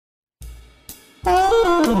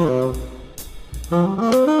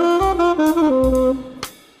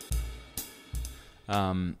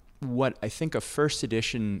What I think a first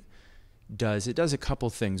edition does, it does a couple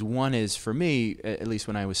things. One is, for me, at least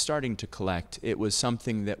when I was starting to collect, it was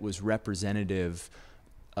something that was representative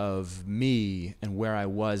of me and where I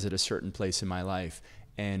was at a certain place in my life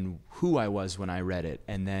and who I was when I read it.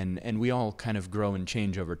 And we all kind of grow and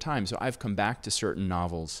change over time. So I've come back to certain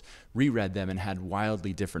novels, reread them, and had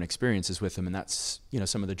wildly different experiences with them. And that's,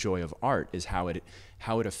 some of the joy of art, is how it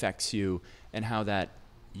affects you, and how that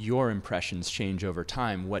your impressions change over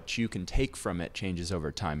time. What you can take from it changes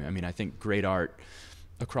over time. I mean, I think great art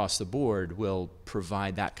across the board will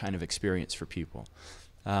provide that kind of experience for people.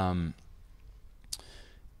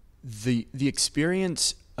 The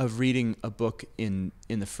experience of reading a book in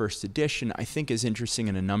the first edition, I think, is interesting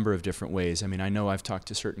in a number of different ways. I mean, I know I've talked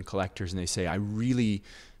to certain collectors, and they say, I really,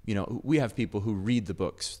 we have people who read the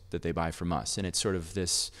books that they buy from us, and it's sort of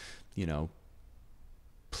this,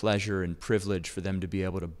 pleasure and privilege for them to be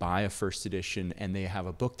able to buy a first edition, and they have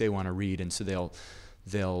a book they want to read, and so they'll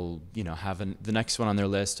have the next one on their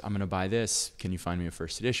list. I'm going to buy this. Can you find me a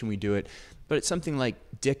first edition? We do it. But it's something like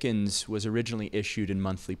Dickens was originally issued in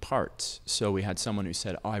monthly parts. So we had someone who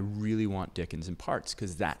said, I really want Dickens in parts,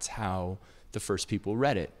 because that's how the first people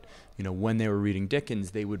read it. When they were reading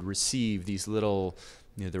Dickens, they would receive these little,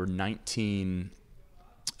 there were 19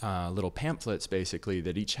 little pamphlets, basically,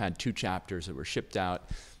 that each had 2 chapters that were shipped out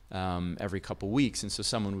every couple weeks. And so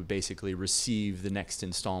someone would basically receive the next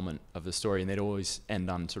installment of the story, and they'd always end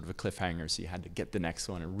on sort of a cliffhanger, so you had to get the next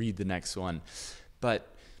one and read the next one.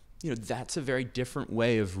 But that's a very different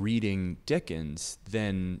way of reading Dickens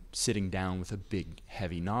than sitting down with a big,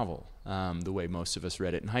 heavy novel, the way most of us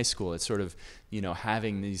read it in high school. It's sort of,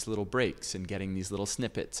 having these little breaks and getting these little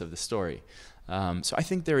snippets of the story. So I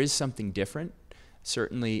think there is something different,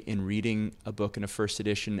 certainly, in reading a book in a first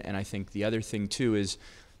edition. And I think the other thing, too, is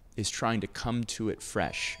trying to come to it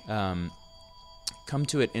fresh. Come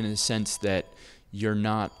to it in a sense that you're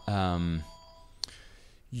not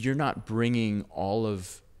bringing all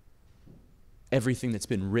of everything that's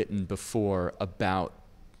been written before about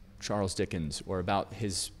Charles Dickens or about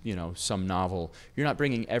his, some novel. You're not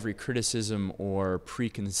bringing every criticism or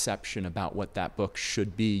preconception about what that book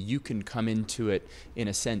should be. You can come into it, in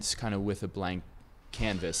a sense, kind of with a blank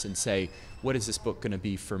canvas and say, what is this book going to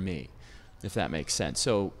be for me, if that makes sense.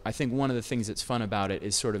 So I think one of the things that's fun about it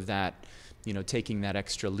is sort of that, taking that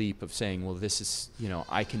extra leap of saying, well, this is,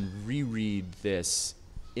 I can reread this,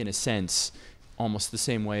 in a sense, almost the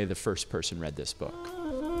same way the first person read this book.